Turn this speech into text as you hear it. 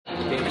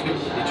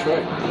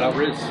That's right. Now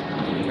Riz.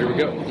 Here we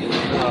go.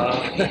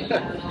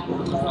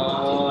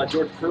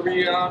 George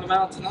Kirby on the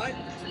mound tonight.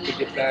 We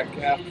get back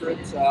after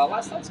it.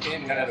 Last night's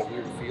game had a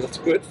weird feel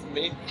to it for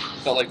me.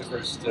 Felt like the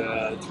first 3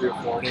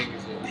 or 4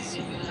 innings was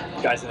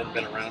guys that hadn't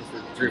been around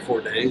for 3 or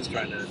 4 days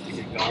trying to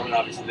get going.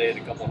 Obviously, they had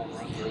a couple home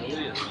runs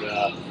early and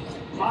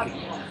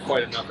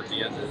quite enough at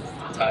the end to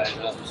tie it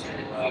up. So,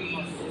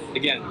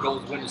 again, the goal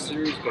is to win the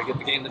series. Got to get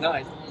the game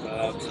tonight.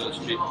 So it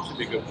should be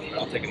a good one. But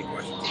I'll take any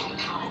questions.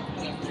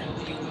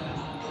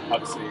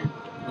 Obviously,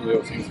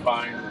 Julio seems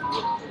fine.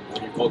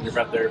 When you hold your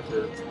breath there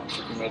for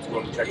 15 minutes, go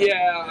and check.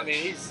 Yeah, I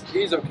mean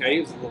he's okay.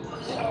 He was a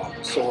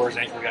little sore, his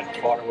ankle got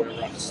caught or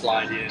whatever on the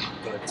slide in,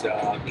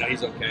 but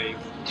he's okay.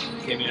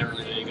 Came in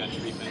early today, got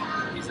treatment.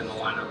 He's in the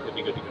lineup. He'll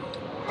be good to go.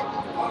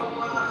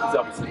 He's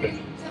obviously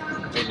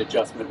made an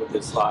adjustment with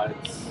his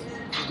slides,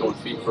 going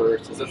feet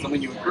first. Is that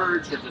something you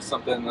encourage, or just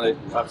something that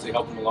obviously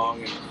help him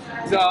along?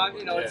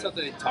 It's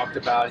something he talked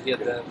about. He had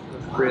the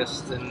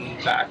wrist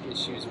and back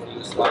issues when he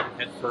was sliding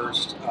head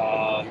first.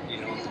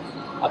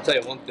 I'll tell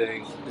you one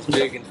thing, as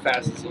big and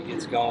fast as he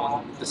gets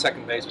going, the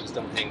second basemen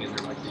don't hang in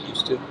there like they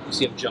used to. You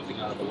see him jumping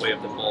out of the way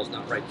if the ball's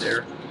not right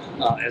there,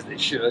 as they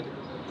should.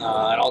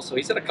 And also,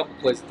 he's had a couple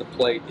plays at the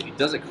plate, and he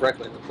does it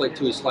correctly at the plate,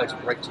 too. He slides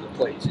right to the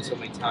plate. You see so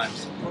many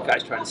times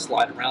guys trying to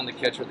slide around the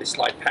catcher, they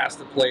slide past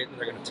the plate, and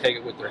they're going to take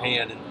it with their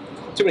hand, and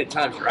too many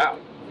times you're out.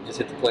 You just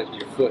hit the plate with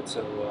your foot.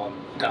 So,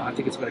 I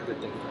think it's been a good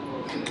thing for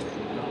him.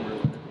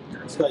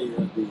 Scott, you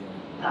had the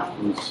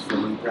athletes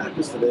from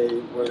practice today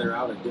where they're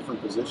out at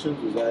different positions.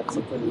 Was that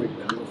something we've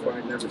done before?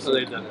 I'd never seen.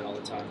 They've done it all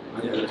the time.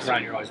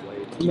 Ryan, you're always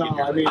late. No,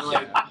 I mean,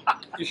 like,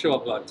 you show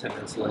up about 10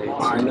 minutes late.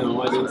 I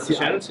know. I didn't see.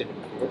 I haven't seen it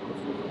before.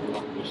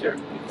 Sure.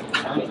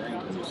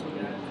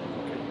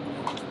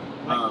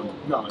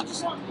 No,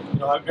 just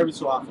every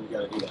so often you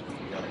got to do that.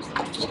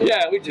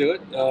 Yeah, we do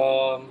it.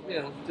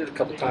 Did a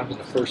couple times in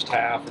the first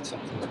half. It's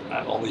something that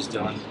I've always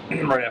done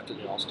right after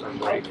the All-Star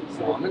break.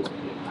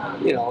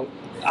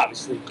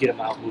 Obviously get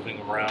them out, moving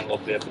them around a little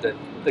bit, but then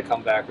the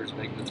comebackers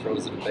making the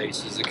throws to the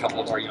bases. A couple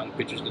of our young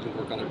pitchers that do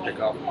work on their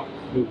pickoff,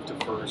 move to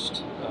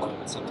first.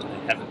 It's something they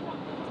haven't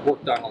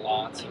worked on a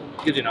lot, so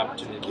it gives you an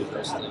opportunity to do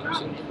those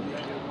things and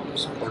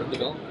support of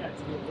development.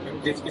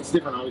 It's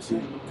different, obviously.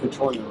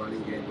 Controlling the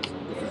running game is a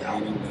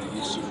different meaning than it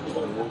used to.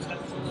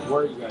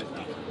 Where are you guys at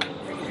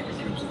in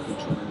terms of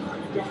controlling the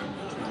running game,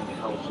 trying to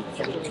help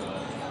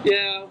you?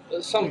 Yeah,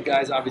 some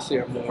guys obviously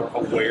are more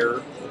aware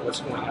of what's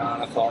going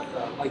on. I thought,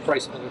 like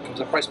Bryce Miller comes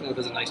up. Bryce Miller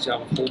does a nice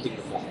job of holding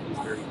the ball. He's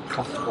very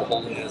comfortable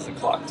holding it as the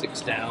clock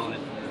ticks down,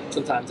 and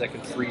sometimes that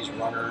can freeze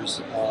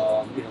runners.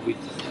 We've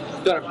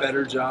done a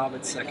better job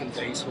at second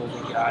base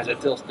holding guys. I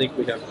still think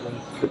we have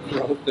room for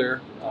growth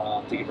there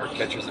to give our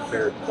catchers a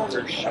fair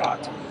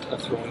shot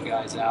of throwing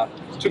guys out.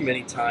 Too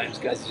many times,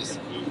 guys just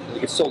they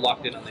get so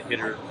locked in on the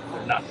hitter,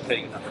 they're not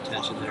paying enough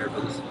attention there.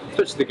 But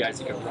especially the guys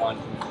that can run.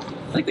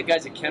 I think the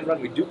guys that can run,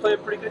 we do play a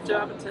pretty good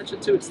job of attention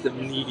to. It's the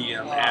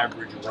medium,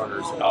 average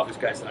runners. And this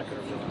guy's not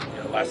going to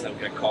run. Last time we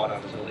got caught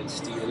on a delayed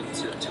steal, he didn't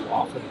see it too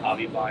often.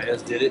 Javi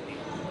Baez did it.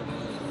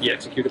 He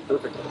executed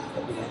perfectly.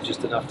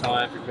 Just enough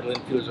time for middle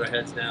infielders are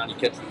heads down. You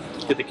get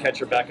the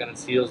catcher back on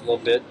his heels a little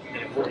bit,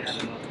 and it works.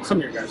 Some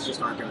of your guys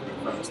just aren't going to be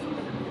fast.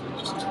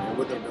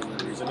 With their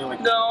deliveries. I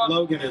mean,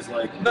 Logan is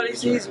like. But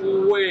he's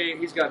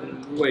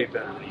gotten way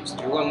better than he used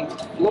to.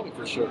 Logan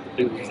for sure,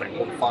 the dude, he's like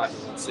 1.5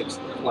 to 1.6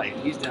 playing.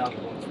 He's down in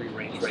 1.3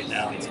 range right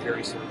now. He's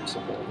very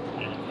serviceable,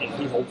 and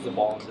he holds the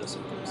ball and does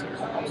some things there.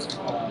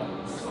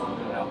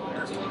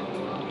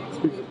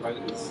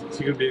 Is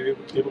he going to be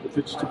able to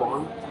pitch to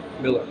Bond?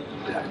 Miller.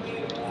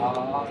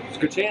 It's a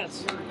good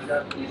chance.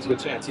 It's a good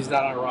chance. He's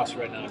not on a roster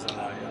right now. He's on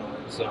IL.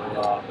 So,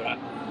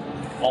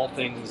 all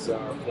things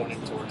are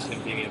pointing towards him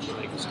being able to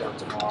make a start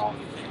tomorrow.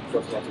 Of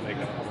course, we'll have to make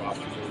a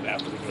roster move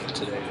after the game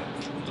today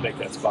to make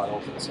that spot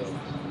open. So,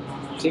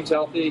 team's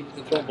healthy.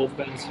 He's throwing both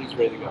ends. He's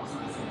ready to go.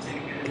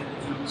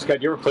 Scott,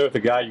 do you ever play with a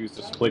guy who used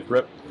a split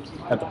grip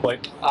at the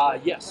plate?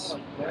 Yes.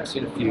 I've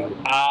seen a few.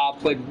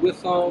 Played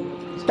with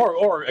them.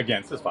 Or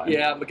against, it's fine.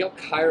 Yeah, Miguel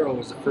Cairo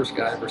was the first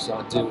guy I ever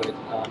saw do it.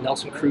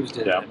 Nelson Cruz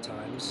did it at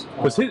times.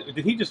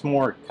 Did he just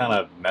more kind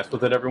of mess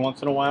with it every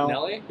once in a while?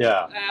 Nelly?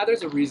 Yeah.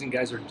 There's a reason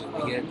guys are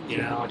doing it. It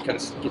kind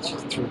of gets you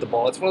through the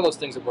ball. It's one of those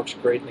things that works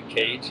great in the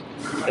cage,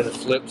 and it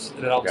flips,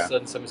 and then all of a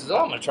sudden somebody says,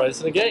 I'm going to try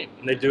this in a game.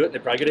 And they do it, and they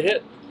probably get a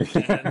hit.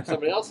 And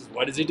somebody else says,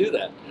 why does he do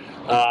that?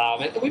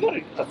 And we've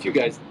had a few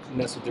guys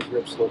mess with their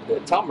grips a little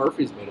bit. Tom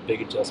Murphy's made a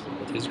big adjustment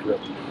with his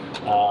grip,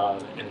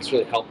 and it's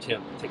really helped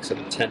him take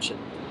some tension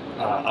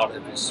out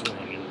of his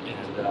swing.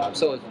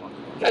 So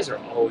guys are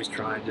always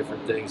trying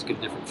different things, get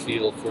a different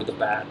feel for the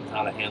bat and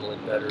how to handle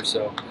it better.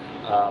 So,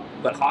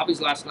 but Hobbies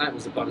last night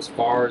was about as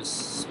far as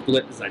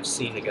split as I've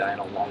seen a guy in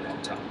a long,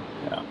 long time.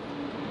 Yeah.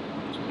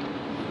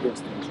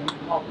 U.S.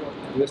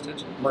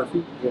 tension?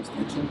 Murphy, U.S.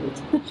 tension.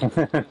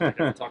 I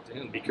gotta talk to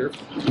him. Be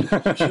careful.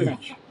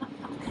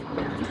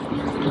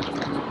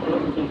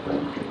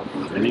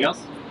 Anything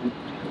else?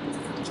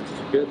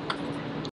 Good.